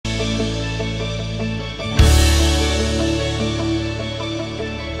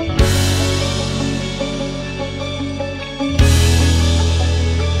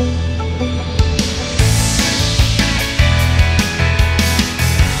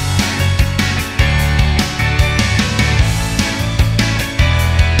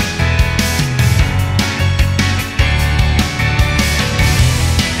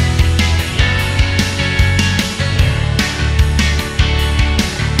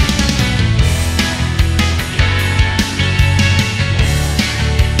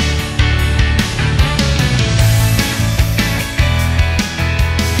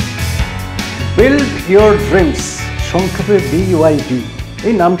Your dreams, সংক্ষেপে BYD,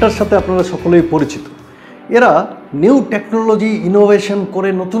 এই নামটার সাথে আপনারা সকলেই পরিচিত। এরা নিউ টেকনোলজি ইনোভেশন করে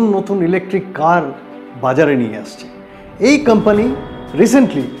নতুন নতুন ইলেকট্রিক কার বাজারে নিয়ে আসছে। এই কোম্পানি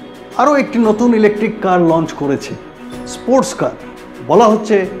রিসেন্টলি আরও একটি নতুন ইলেকট্রিক কার লঞ্চ করেছে, স্পোর্টস কার। বলা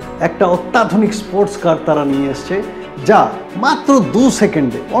হচ্ছে একটা অত্যাধুনিক স্পোর্টস কার তারা নিয়ে এসছে, যা মাত্র 2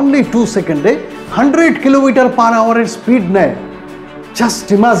 সেকেন্ডে, অনলি 2 সেকেন্ডে 100 কিলোমিটার পার আওয়ারের স্পিড নেয়। Just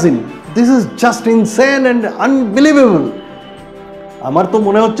imagine, this is just insane and unbelievable. আমার তো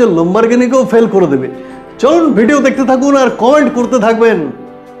মনে হচ্ছে লম্বরগিনিকেও ফেল করে দেবে। চলুন ভিডিও দেখতে থাকুন আর কমেন্ট করতে থাকবেন।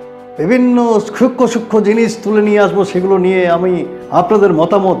 বিভিন্ন সূক্ষ্ম সূক্ষ্ম জিনিস তুলে নিয়ে আসবো, সেগুলো নিয়ে আমি আপনাদের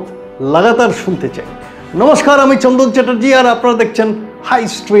মতামত লাগাতার শুনতে চাই। নমস্কার, আমি চন্দন চ্যাটার্জি আর আপনারা দেখছেন হাই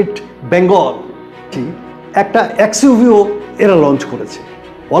স্ট্রিট বেঙ্গল। একটা XUVও এরা লঞ্চ করেছে,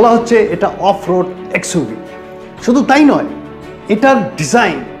 বলা হচ্ছে এটা অফ রোড XUV। শুধু তাই নয়, এটার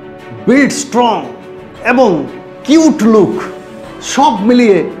ডিজাইন, বিল্ড স্ট্রং এবং কিউট লুক সব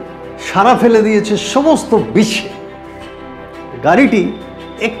মিলিয়ে সাড়া ফেলে দিয়েছে সমস্ত বিশ্বে। গাড়িটি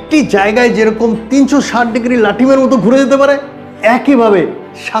একটি জায়গায় যেরকম 360 ডিগ্রি লাটিমের মতো ঘুরে যেতে পারে, একইভাবে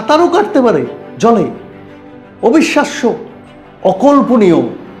সাঁতারও কাটতে পারে জলে। অবিশ্বাস্য, অকল্পনীয়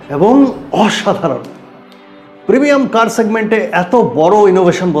এবং অসাধারণ। প্রিমিয়াম কার সেগমেন্টে এত বড়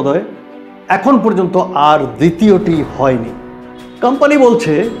ইনোভেশন বোধহয় এখন পর্যন্ত আর দ্বিতীয়টি হয়নি। কোম্পানি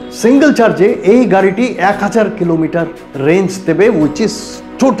বলছে সিঙ্গেল চার্জে এই গাড়িটি 1000 কিলোমিটার রেঞ্জ দেবে, which is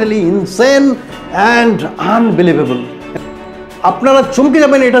totally insane and unbelievable. আপনারা চমকে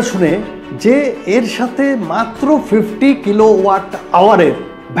যাবেন এটা শুনে যে এর সাথে মাত্র 50 কিলোওয়াট আওয়ারের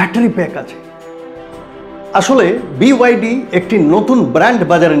ব্যাটারি প্যাক আছে। আসলে BYD একটি নতুন ব্র্যান্ড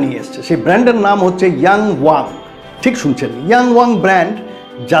বাজারে নিয়ে এসছে। সেই ব্র্যান্ডের নাম হচ্ছে ইয়াংওয়াং। ঠিক শুনছেন, ইয়াংওয়াং ব্র্যান্ড,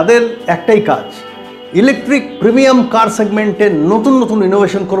 যাদের একটাই কাজ ইলেকট্রিক প্রিমিয়াম কার সেগমেন্টে নতুন নতুন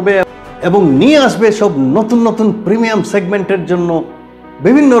ইনোভেশন করবে এবং নিয়ে আসবে সব নতুন নতুন প্রিমিয়াম সেগমেন্টের জন্য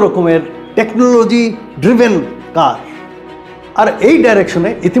বিভিন্ন রকমের টেকনোলজি ড্রিভেন কার। আর এই ডাইরেকশনে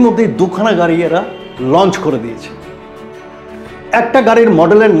ইতিমধ্যেই 2খানা গাড়ি এরা লঞ্চ করে দিয়েছে। একটা গাড়ির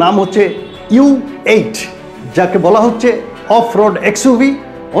মডেলের নাম হচ্ছে U8, যাকে বলা হচ্ছে অফ রোড XUV।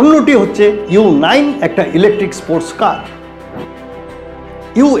 অন্যটি হচ্ছে U9, একটা ইলেকট্রিক স্পোর্টস কার।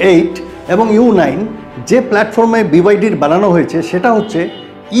 U8 এবং U9 যে প্ল্যাটফর্মে BYDর বানানো হয়েছে সেটা হচ্ছে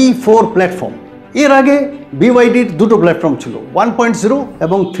E4 প্ল্যাটফর্ম। এর আগে BYDর দুটো প্ল্যাটফর্ম ছিল, 1.0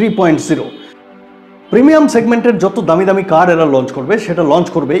 এবং 3.0। প্রিমিয়াম সেগমেন্টের যত দামি দামি কার এরা লঞ্চ করবে সেটা লঞ্চ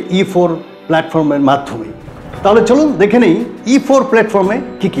করবে E4 প্ল্যাটফর্মের মাধ্যমে। তাহলে চলুন দেখে নেই E4 প্ল্যাটফর্মে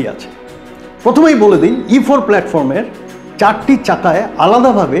কী কী আছে। প্রথমেই বলে দিই, E4 প্ল্যাটফর্মের 4টি চাকায়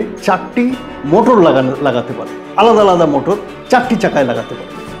আলাদাভাবে 4টি মোটর লাগাতে পারে। আলাদা আলাদা মোটর 4টি চাকায় লাগাতে পারে।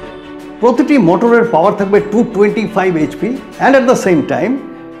 প্রতিটি মোটরের পাওয়ার থাকবে 225 HP and at the same time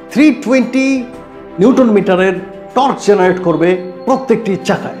 320 Newton মিটারের টর্ক জেনারেট করবে প্রত্যেকটি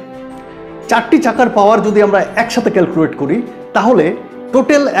চাকায়। 4টি চাকার পাওয়ার যদি আমরা একসাথে ক্যালকুলেট করি তাহলে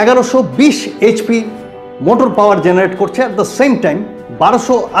total 1120 HP motor power generate করছে। At the same time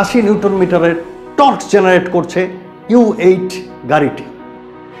 1280 Newton মিটারের টর্ক জেনারেট করছে U8 গাড়িটি।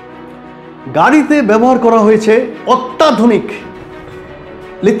 গাড়িতে ব্যবহার করা হয়েছে অত্যাধুনিক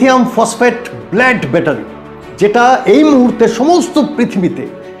লিথিয়াম ফসফেট ব্লেড ব্যাটারি, যেটা এই মুহূর্তে সমস্ত পৃথিবীতে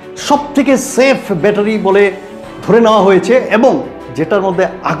সবথেকে সেফ ব্যাটারি বলে ধরে নেওয়া হয়েছে এবং যেটার মধ্যে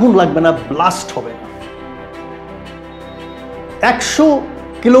আগুন লাগবে না, ব্লাস্ট হবে না। 100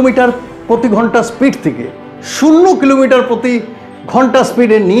 কিলোমিটার প্রতি ঘন্টা স্পিড থেকে 0 কিলোমিটার প্রতি ঘন্টা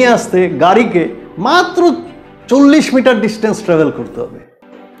স্পিডে নিয়ে আসতে গাড়িকে মাত্র 40 মিটার ডিস্টেন্স ট্রাভেল করতে হবে।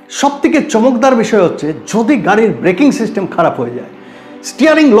 সবথেকে চমকদার বিষয় হচ্ছে, যদি গাড়ির ব্রেকিং সিস্টেম খারাপ হয়ে যায়,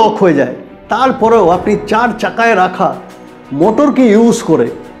 স্টিয়ারিং লক হয়ে যায়, তারপরেও আপনি 4 চাকায় রাখা মোটরকে ইউজ করে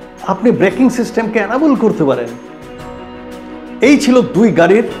আপনি ব্রেকিং সিস্টেমকে অ্যানাবল করতে পারেন। এই ছিল 2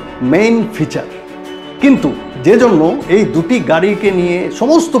 গাড়ির মেইন ফিচার। কিন্তু যে জন্য এই দুটি গাড়িকে নিয়ে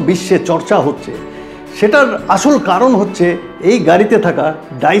সমস্ত বিশ্বে চর্চা হচ্ছে, সেটার আসল কারণ হচ্ছে এই গাড়িতে থাকা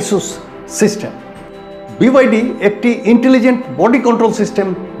ডাইসুস সিস্টেম। BYD একটি intelligent body control system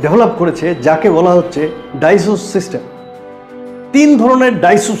develop করেছে, যাকে বলা হচ্ছে ডাইসুস সিস্টেম। 3 ধরনের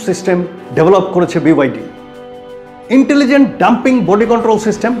ডাইসুস সিস্টেম ডেভেলপ করেছে BYD। Intelligent dumping body control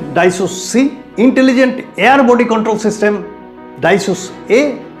system ডাইসুস C, intelligent air body control system ডাইসুস A,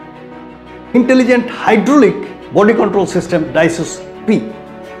 intelligent hydraulic body control system ডাইসুস P।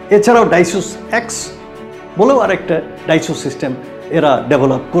 এছাড়াও ডাইসুস X বলেও আরেকটা ডাইসুস সিস্টেম এরা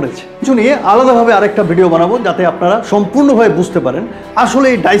ডেভেলপ করেছে। কিছু নিয়ে আলাদাভাবে আরেকটা ভিডিও বানাবো, যাতে আপনারা সম্পূর্ণভাবে বুঝতে পারেন আসলে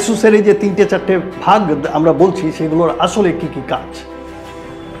এই ডাইসুসের এই যে 3-4টে ভাগ আমরা বলছি, সেগুলোর আসলে কি কি কাজ।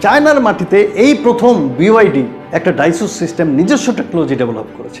 চায়নার মাটিতে এই প্রথম BYD একটা ডাইসুস সিস্টেম নিজস্ব টেকনোলজি ডেভেলপ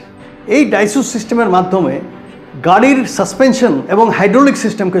করেছে। এই ডাইসুস সিস্টেমের মাধ্যমে গাড়ির সাসপেনশন এবং হাইড্রোলিক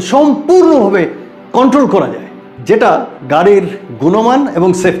সিস্টেমকে সম্পূর্ণভাবে কন্ট্রোল করা যায়, যেটা গাড়ির গুণমান এবং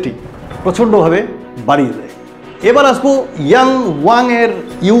সেফটি প্রচণ্ডভাবে বাড়িয়ে দেয়। এবার আসবো ইয়াংওয়াং এর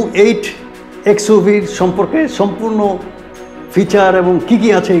U8 XUV সম্পর্কে সম্পূর্ণ ফিচার এবং কী কী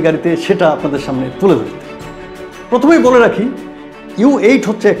আছে এই গাড়িতে সেটা আপনাদের সামনে তুলে ধরতে। প্রথমেই বলে রাখি, U8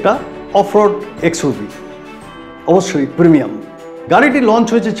 হচ্ছে একটা অফরোড XUV, অবশ্যই প্রিমিয়াম। গাড়িটি লঞ্চ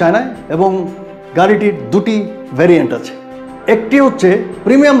হয়েছে চায়নায় এবং গাড়িটির দুটি ভ্যারিয়েন্ট আছে। একটি হচ্ছে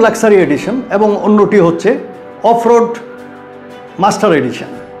প্রিমিয়াম লাক্সারি এডিশন এবং অন্যটি হচ্ছে অফরোড মাস্টার এডিশন।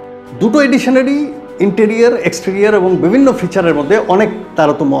 দুটো এডিশনেরই ইন্টেরিয়ার, এক্সটেরিয়ার এবং বিভিন্ন ফিচারের মধ্যে অনেক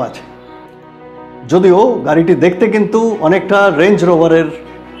তারতম্য আছে, যদিও গাড়িটি দেখতে কিন্তু অনেকটা রেঞ্জ রোভারের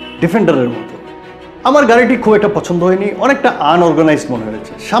ডিফেন্ডারের মতো। আমার গাড়িটি খুব একটা পছন্দ হয়নি, অনেকটা আনঅর্গানাইজড মনে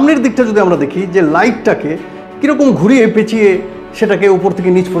হয়েছে। সামনের দিকটা যদি আমরা দেখি যে লাইটটাকে কীরকম ঘুরিয়ে পেঁচিয়ে সেটাকে উপর থেকে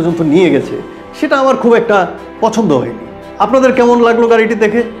নিচ পর্যন্ত নিয়ে গেছে, সেটা আমার খুব একটা পছন্দ হয়নি। আপনাদের কেমন লাগলো গাড়িটি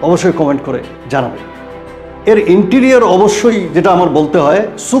দেখে অবশ্যই কমেন্ট করে জানাবেন। এর ইন্টেরিয়র অবশ্যই, যেটা আমার বলতে হয়,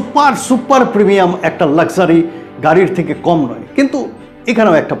 সুপার প্রিমিয়াম একটা লাক্সারি গাড়ির থেকে কম নয়, কিন্তু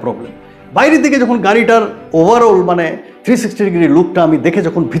এখানেও একটা প্রবলেম। বাইরের দিকে যখন গাড়িটার ওভারঅল মানে 360 ডিগ্রি লুকটা আমি দেখে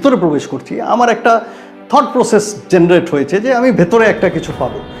যখন ভিতরে প্রবেশ করছি, আমার একটা থট প্রসেস জেনারেট হয়েছে যে আমি ভেতরে একটা কিছু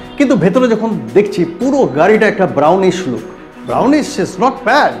পাবো, কিন্তু ভেতরে যখন দেখছি পুরো গাড়িটা একটা brownish look. Brownish is not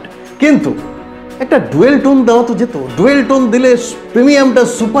bad, কিন্তু একটা ডুয়েল টোন দেওয়া তো যেত। ডুয়েল টোন দিলে প্রিমিয়ামটা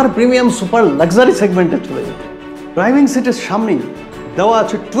সুপার প্রিমিয়াম, সুপার লাক্সারি সেগমেন্টে চলে যেত। ড্রাইভিং সিটের সামনেই দেওয়া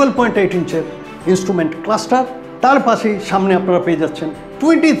আছে 12.8 ইঞ্চের ইনস্ট্রুমেন্ট ক্লাস্টার, তার পাশেই সামনে আপনারা পেয়ে যাচ্ছেন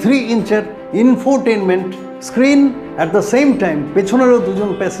 23 ইঞ্চের infotainment screen. At the same time পেছনেরও দুজন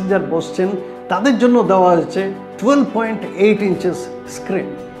প্যাসেঞ্জার বসছেন, তাদের জন্য দেওয়া হয়েছে 12.8 ইঞ্চেস স্ক্রিন।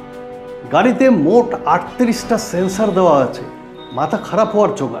 গাড়িতে মোট 38টা সেন্সার দেওয়া আছে, মাথা খারাপ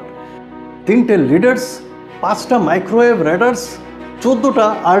হওয়ার জোগাড়। 3টে লিডার্স, 5টা মাইক্রোওয়েভ রেডার্স, 14টা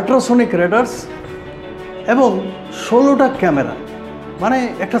আল্ট্রাসনিক রেডার্স এবং 16টা ক্যামেরা। মানে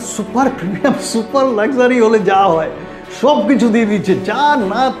একটা সুপার প্রিমিয়াম, সুপার লাক্সারি হলে যা হয় সব কিছু দিয়ে দিচ্ছে, যা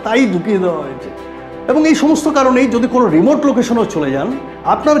না তাই ঢুকিয়ে দেওয়া হয়েছে। এবং এই সমস্ত কারণেই যদি কোনো রিমোট লোকেশনেও চলে যান,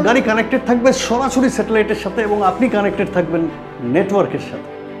 আপনার গাড়ি কানেক্টেড থাকবে সরাসরি স্যাটেলাইটের সাথে এবং আপনি কানেক্টেড থাকবেন নেটওয়ার্কের সাথে।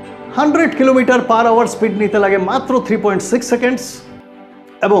 100 কিলোমিটার/আওয়ার স্পিড নিতে লাগে মাত্র 3.6 সেকেন্ডস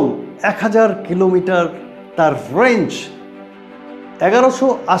এবং 1000 কিলোমিটার তার রেঞ্জ।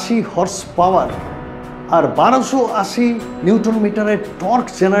 1180 হর্স পাওয়ার আর 1280 নিউটন মিটারের টর্ক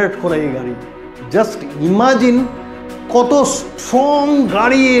জেনারেট করে এই গাড়ি। জাস্ট ইমাজিন কত স্ট্রং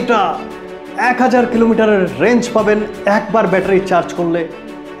গাড়ি এটা। 1000 কিলোমিটারের রেঞ্জ পাবেন একবার ব্যাটারি চার্জ করলে,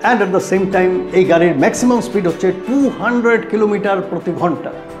 and at the same time এই গাড়ির ম্যাক্সিমাম স্পিড হচ্ছে 200 কিলোমিটার প্রতি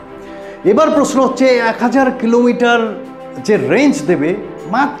ঘন্টা। এবার প্রশ্ন হচ্ছে 1000 কিলোমিটার যে রেঞ্জ দেবে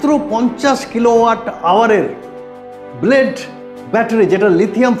মাত্র 50 কিলোওয়াট আওয়ারের ব্লেড ব্যাটারি, যেটা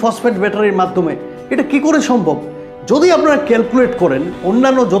লিথিয়াম ফসফেট ব্যাটারির মাধ্যমে, এটা কি করে সম্ভব? যদি আপনারা ক্যালকুলেট করেন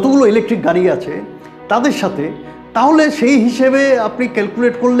অন্যান্য যতগুলো ইলেকট্রিক গাড়ি আছে তাদের সাথে, তাহলে সেই হিসেবে আপনি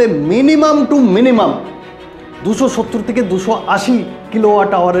ক্যালকুলেট করলে মিনিমাম টু মিনিমাম 270 থেকে 280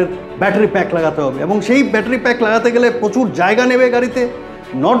 কিলোওয়াট আওয়ারের ব্যাটারি প্যাক লাগাতে হবে, এবং সেই ব্যাটারি প্যাক লাগাতে গেলে প্রচুর জায়গা নেবে গাড়িতে।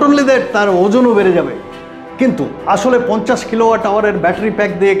 নট অনলি দ্যাট, তার ওজনও বেড়ে যাবে। কিন্তু আসলে 50 কিলোওয়াট আওয়ারের ব্যাটারি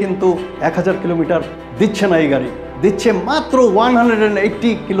প্যাক দিয়ে কিন্তু 1000 কিলোমিটার দিচ্ছে না এই গাড়ি, দিচ্ছে মাত্র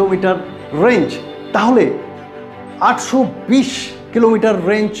 180 কিলোমিটার রেঞ্জ। তাহলে 820 কিলোমিটার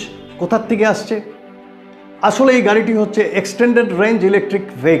রেঞ্জ কোথার থেকে আসছে? আসলে এই গাড়িটি হচ্ছে এক্সটেন্ডেড রেঞ্জ ইলেকট্রিক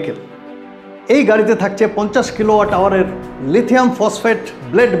ভেহিকেল। এই গাড়িতে থাকছে 50 কিলোওয়াট আওয়ারের লিথিয়াম ফসফেট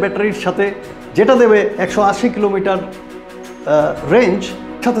ব্লেড ব্যাটারির সাথে, যেটা দেবে 180 কিলোমিটার রেঞ্জ।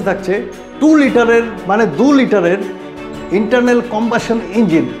 সাথে থাকছে 2 লিটারের ইন্টারনাল কম্বাশন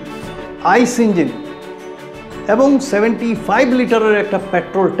ইঞ্জিন, আইস ইঞ্জিন, এবং 75 লিটারের একটা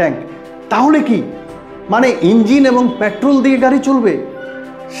পেট্রোল ট্যাঙ্ক। তাহলে কি মানে ইঞ্জিন এবং পেট্রোল দিয়ে গাড়ি চলবে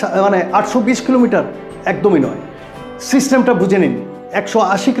মানে 820 কিলোমিটার? একদমই নয়। সিস্টেমটা বুঝে নিন।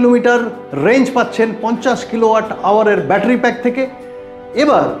 180 কিলোমিটার রেঞ্জ পাচ্ছেন 50 কিলোওয়াট আওয়ারের ব্যাটারি প্যাক থেকে।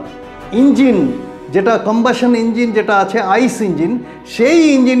 এবার ইঞ্জিন, যেটা কম্বাশন ইঞ্জিন যেটা আছে, আইস ইঞ্জিন, সেই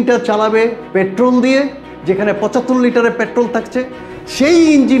ইঞ্জিনটা চালাবে পেট্রোল দিয়ে, যেখানে 75 লিটারের পেট্রোল থাকছে। সেই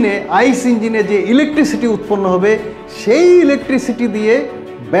ইঞ্জিনে, আইস ইঞ্জিনে যে ইলেকট্রিসিটি উৎপন্ন হবে, সেই ইলেকট্রিসিটি দিয়ে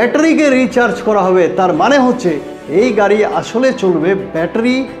ব্যাটারিকে রিচার্জ করা হবে। তার মানে হচ্ছে এই গাড়ি আসলে চলবে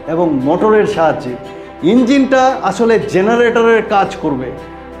ব্যাটারি এবং মোটরের সাহায্যে। ইঞ্জিনটা আসলে জেনারেটরের কাজ করবে।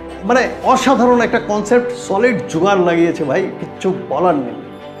 মানে অসাধারণ একটা কনসেপ্ট, সলিড জোগাড় লাগিয়েছে ভাই, কিচ্ছু বলার নেই।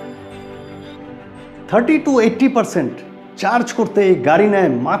 30 to 80% চার্জ করতে এই গাড়ি নেয়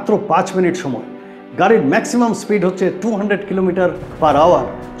মাত্র 5 মিনিট সময়। গাড়ির ম্যাক্সিমাম স্পিড হচ্ছে 200 কিলোমিটার/আওয়ার।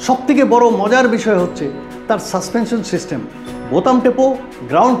 সবথেকে বড় মজার বিষয় হচ্ছে তার সাসপেনশন সিস্টেম। বোতাম টেপো,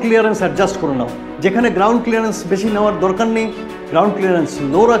 গ্রাউন্ড ক্লিয়ারেন্স অ্যাডজাস্ট করে নাও। যেখানে গ্রাউন্ড ক্লিয়ারেন্স বেশি নেওয়ার দরকার নেই, গ্রাউন্ড ক্লিয়ারেন্স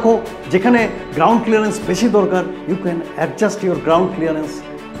লো রাখো। যেখানে গ্রাউন্ড ক্লিয়ারেন্স বেশি দরকার, you can adjust your ground clearance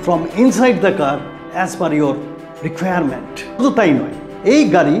from inside the car as per your requirement. শুধু তাই নয়, এই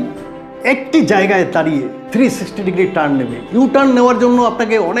গাড়ি একটি জায়গায় দাঁড়িয়ে 360 ডিগ্রি টার্ন নেবে। ইউ টার্ন নেওয়ার জন্য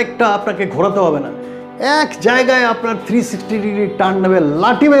আপনাকে ঘোরাতে হবে না, এক জায়গায় আপনার 360 ডিগ্রি টার্ন নেবে,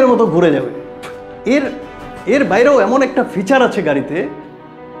 লাটিমের মতো ঘুরে যাবে। এর বাইরেও এমন একটা ফিচার আছে গাড়িতে,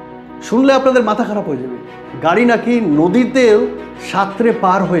 শুনলে আপনাদের মাথা খারাপ হয়ে যাবে। গাড়ি নাকি নদীতেও সাঁতরে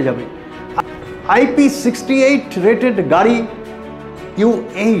পার হয়ে যাবে। IP68 রেটেড গাড়ি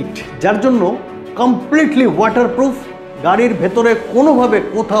U8, যার জন্য কমপ্লিটলি ওয়াটারপ্রুফ। গাড়ির ভেতরে কোনোভাবে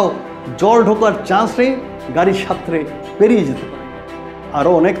কোথাও জল ঢোকার চান্স নেই, গাড়ি সাঁতরে পেরিয়ে যেতে পারে।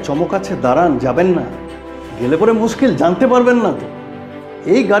 আরও অনেক চমক আছে, দাঁড়ান, যাবেন না, গেলে পরে মুশকিল, জানতে পারবেন না তো।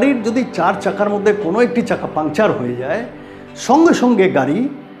 এই গাড়ির যদি 4 চাকার মধ্যে কোনো একটি চাকা পাংচার হয়ে যায়, সঙ্গে সঙ্গে গাড়ি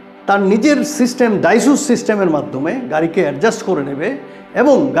তার নিজের সিস্টেম, ডাইসুস সিস্টেমের মাধ্যমে গাড়িকে অ্যাডজাস্ট করে নেবে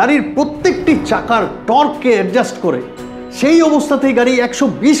এবং গাড়ির প্রত্যেকটি চাকার টর্ককে অ্যাডজাস্ট করে সেই অবস্থাতেই গাড়ি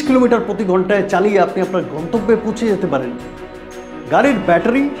 120 কিলোমিটার/ঘন্টায় চালিয়ে আপনি আপনার গন্তব্যে পৌঁছে যেতে পারেন। গাড়ির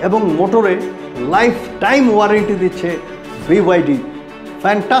ব্যাটারি এবং মোটরে লাইফ টাইম ওয়ারেন্টি দিচ্ছে BYD।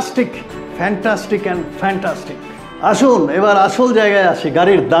 Fantastic, fantastic and fantastic. আসুন এবার আসল জায়গায় আসি,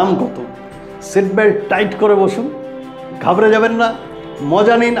 গাড়ির দাম কত। সিট বেল্ট টাইট করে বসুন, ঘাবড়ে যাবেন না,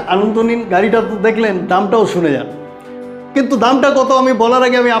 মজা নিন, আনন্দ নিন। গাড়িটা তো দেখলেন, দামটাও শুনে যান। কিন্তু দামটা কত আমি বলার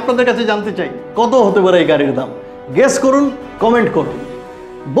আগে আমি আপনাদের কাছে জানতে চাই, কত হতে পারে এই গাড়ির দাম? গেস করুন, কমেন্ট করুন।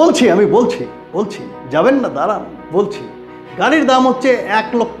 আমি বলছি, যাবেন না, দাঁড়ান, বলছি। গাড়ির দাম হচ্ছে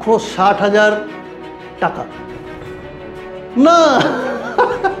 1,60,000 টাকা। না,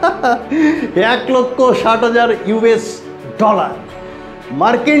 $1,60,000 US।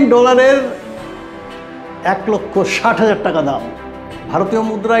 মার্কিন ডলারের 1,60,000 টাকা দাম। ভারতীয়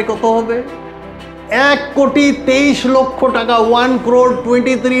মুদ্রায় কত হবে? 1,23,00,000 টাকা।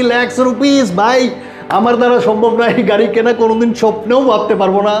 1,23 lakhs rupees। ভাই, আমার দ্বারা সম্ভব না এই গাড়ি কেনা, কোনোদিন স্বপ্নেও ভাবতে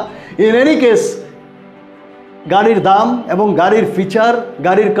পারবো না। ইন এনি কেস, গাড়ির দাম এবং গাড়ির ফিচার,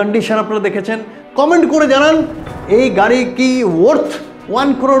 গাড়ির কন্ডিশন আপনারা দেখেছেন। কমেন্ট করে জানান এই গাড়ি কি ওয়ার্থ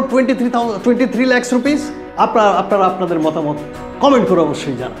 1,23 lakhs rupees? আপনাদের মতামত কমেন্ট করে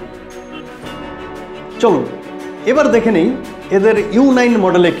অবশ্যই জানান। চলুন এবার দেখে নেই এদের U9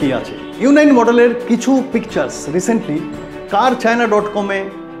 মডেলে কি আছে। U9 মডেলের কিছু পিকচার্স রিসেন্টলি carchina.com-এ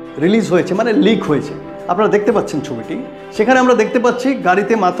রিলিজ হয়েছে, মানে লিক হয়েছে। আপনারা দেখতে পাচ্ছেন ছবিটি। সেখানে আমরা দেখতে পাচ্ছি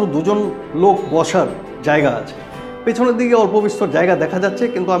গাড়িতে মাত্র 2জন লোক বসার জায়গা আছে। পেছনের দিকে অল্প বিস্তর জায়গা দেখা যাচ্ছে,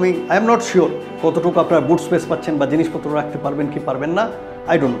 কিন্তু আই এম নট শিওর কতটুকু আপনারা বুট স্পেস পাচ্ছেন বা জিনিসপত্র রাখতে পারবেন কি পারবেন না,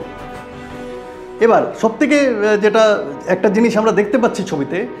 আই ডোন্ট নো। এবার সবথেকে যেটা একটা জিনিস আমরা দেখতে পাচ্ছি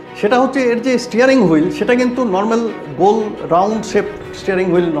ছবিতে, সেটা হচ্ছে এর যে স্টিয়ারিং হুইল, সেটা কিন্তু নর্মাল গোল রাউন্ড শেপ স্টিয়ারিং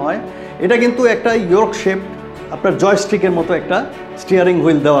হুইল নয়। এটা কিন্তু একটা ইয়র্ক শেপ, আপনার জয়স্টিকের মতো একটা স্টিয়ারিং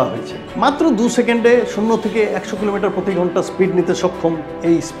হুইল দেওয়া হয়েছে। মাত্র 2 সেকেন্ডে 0 থেকে 100 কিলোমিটার/ঘন্টা স্পিড নিতে সক্ষম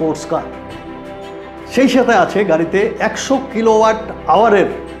এই স্পোর্টস কার। সেই সাথে আছে গাড়িতে 100 কিলোওয়াট-আওয়ারের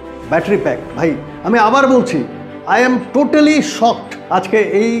ব্যাটারি প্যাক। ভাই, আমি আবার বলছি, আই এম টোটালি শকড। আজকে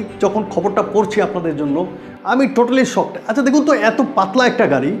এই যখন খবরটা পড়ছি আপনাদের জন্য, আমি টোটালি শকড। আচ্ছা দেখুন তো, এত পাতলা একটা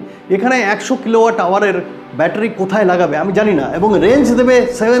গাড়ি, এখানে 100 কিলোওয়াট-আওয়ারের ব্যাটারি কোথায় লাগাবে আমি জানি না। এবং রেঞ্জ দেবে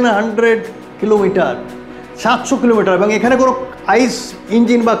 700 কিলোমিটার, 700 কিলোমিটার। এবং এখানে কোনো আইস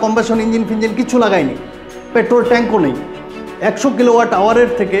ইঞ্জিন বা কম্বাসন ইঞ্জিন ফিঞ্জিন কিছু লাগায়নি, পেট্রোল ট্যাঙ্কও নেই। 100 কিলোওয়াট-আওয়ারের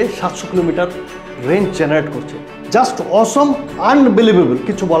থেকে 700 কিলোমিটার রেঞ্জ জেনারেট করছে। জাস্ট অসম, আনবিলিভেবল,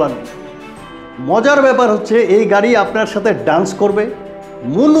 কিছু বলার নেই। মজার ব্যাপার হচ্ছে এই গাড়ি আপনার সাথে ডান্স করবে,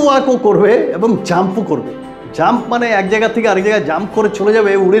 মুন ওয়াকও করবে এবং জাম্পও করবে। জাম্প মানে এক জায়গা থেকে আরেক জায়গায় জাম্প করে চলে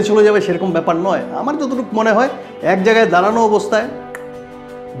যাবে, উড়ে চলে যাবে, সেরকম ব্যাপার নয়। আমার যতটুকু মনে হয় এক জায়গায় দাঁড়ানো অবস্থায়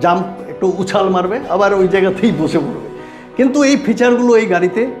জাম্প একটু উছাল মারবে, আবার ওই জায়গাতেই বসে পড়বে। কিন্তু এই ফিচারগুলো এই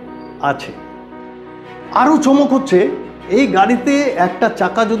গাড়িতে আছে। আরও চমক হচ্ছে, এই গাড়িতে একটা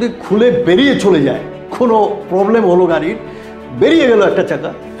চাকা যদি খুলে বেরিয়ে চলে যায়, কোনো প্রবলেম হলো গাড়ির, বেরিয়ে গেল একটা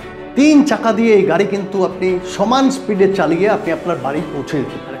চাকা, 3 চাকা দিয়ে এই গাড়ি কিন্তু আপনি সমান স্পিডে চালিয়ে আপনি আপনার বাড়ি পৌঁছে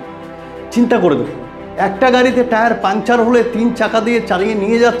যেতে পারেন। চিন্তা করে দেখুন, একটা গাড়িতে টায়ার পাংচার হলে 3 চাকা দিয়ে চালিয়ে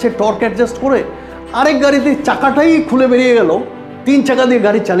নিয়ে যাচ্ছে টর্ক অ্যাডজাস্ট করে, আরেক গাড়িতে চাকাটাই খুলে বেরিয়ে গেল, 3 চাকা দিয়ে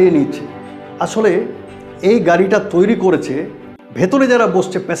গাড়ি চালিয়ে নিচ্ছে। আসলে এই গাড়িটা তৈরি করেছে, ভেতরে যারা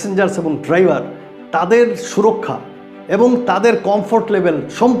বসছে প্যাসেঞ্জার্স এবং ড্রাইভার, তাদের সুরক্ষা এবং তাদের কমফোর্ট লেভেল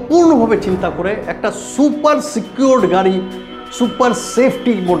সম্পূর্ণভাবে চিন্তা করে একটা সুপার সিকিউরড গাড়ি, সুপার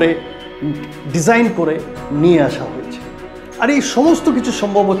সেফটি মোডে ডিজাইন করে নিয়ে আসা হয়েছে। আর এই সমস্ত কিছু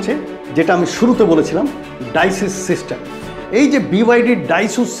সম্ভব হচ্ছে যেটা আমি শুরুতে বলেছিলাম, ডাইসিস সিস্টেম। এই যে বিওয়াইডি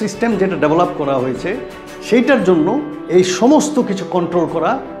ডাইসিস সিস্টেম যেটা ডেভেলপ করা হয়েছে, সেইটার জন্য এই সমস্ত কিছু কন্ট্রোল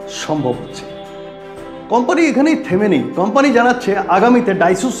করা সম্ভব হচ্ছে। কোম্পানি এখানেই থেমে নেই। কোম্পানি জানাচ্ছে আগামীতে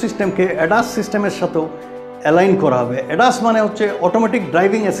ডাইসিস সিস্টেমকে অ্যাডাস সিস্টেমের সাথেও অ্যালাইন করা হবে। অ্যাডাস মানে হচ্ছে অটোমেটিক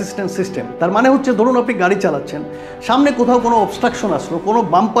ড্রাইভিং অ্যাসিস্ট্যান্ট সিস্টেম। তার মানে হচ্ছে ধরুন আপনি গাড়ি চালাচ্ছেন, সামনে কোথাও কোনো অবস্ট্রাকশন আসলো, কোনো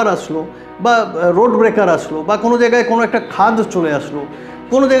বাম্পার আসলো বা রোড ব্রেকার আসলো, বা কোনো জায়গায় কোনো একটা খাদ চলে আসলো,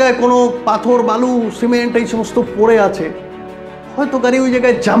 কোনো জায়গায় কোনো পাথর বালু সিমেন্ট এই সমস্ত পড়ে আছে, হয়তো গাড়ি ওই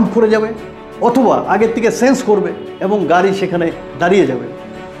জায়গায় জাম্প করে যাবে, অথবা আগের থেকে সেন্স করবে এবং গাড়ি সেখানে দাঁড়িয়ে যাবে।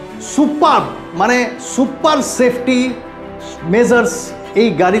 সুপার মানে সুপার সেফটি মেজার্স এই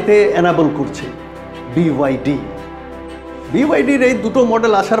গাড়িতে এনাবল করছে বিওয়াইডি। বিওয়াইডির এই দুটো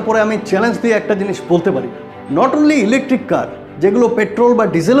মডেল আসার পরে আমি চ্যালেঞ্জ দিয়ে একটা জিনিস বলতে পারি, নট অনলি ইলেকট্রিক কার যেগুলো পেট্রোল বা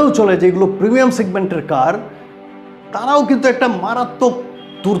ডিজেলেও চলে, যেগুলো প্রিমিয়াম সেগমেন্টের কার, তারাও কিন্তু একটা মারাত্মক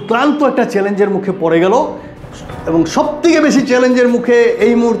দুর্দান্ত একটা চ্যালেঞ্জের মুখে পড়ে গেল। এবং সবথেকে বেশি চ্যালেঞ্জের মুখে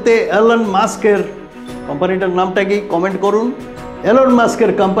এই মুহূর্তে এলন মাস্কের কোম্পানিটার নামটা কি কমেন্ট করুন, এলন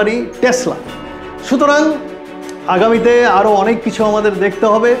মাস্কের কোম্পানি টেসলা। সুতরাং আগামীতে আরও অনেক কিছু আমাদের দেখতে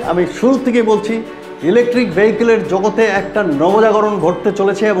হবে। আমি শুরু থেকে বলছি, ইলেকট্রিক ভেহিকেলের জগতে একটা নবজাগরণ ঘটতে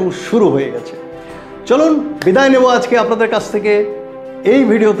চলেছে এবং শুরু হয়ে গেছে। চলুন বিদায় নেব আজকে আপনাদের কাছ থেকে এই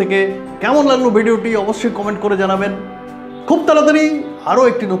ভিডিও থেকে। কেমন লাগলো ভিডিওটি অবশ্যই কমেন্ট করে জানাবেন। খুব তাড়াতাড়ি আরও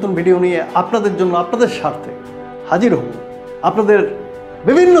একটি নতুন ভিডিও নিয়ে আপনাদের জন্য, আপনাদের স্বার্থে হাজির হব। আপনাদের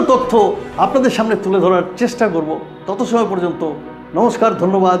বিভিন্ন তথ্য আপনাদের সামনে তুলে ধরার চেষ্টা করব। তত সময় পর্যন্ত নমস্কার,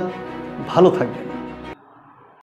 ধন্যবাদ, ভালো থাকবেন।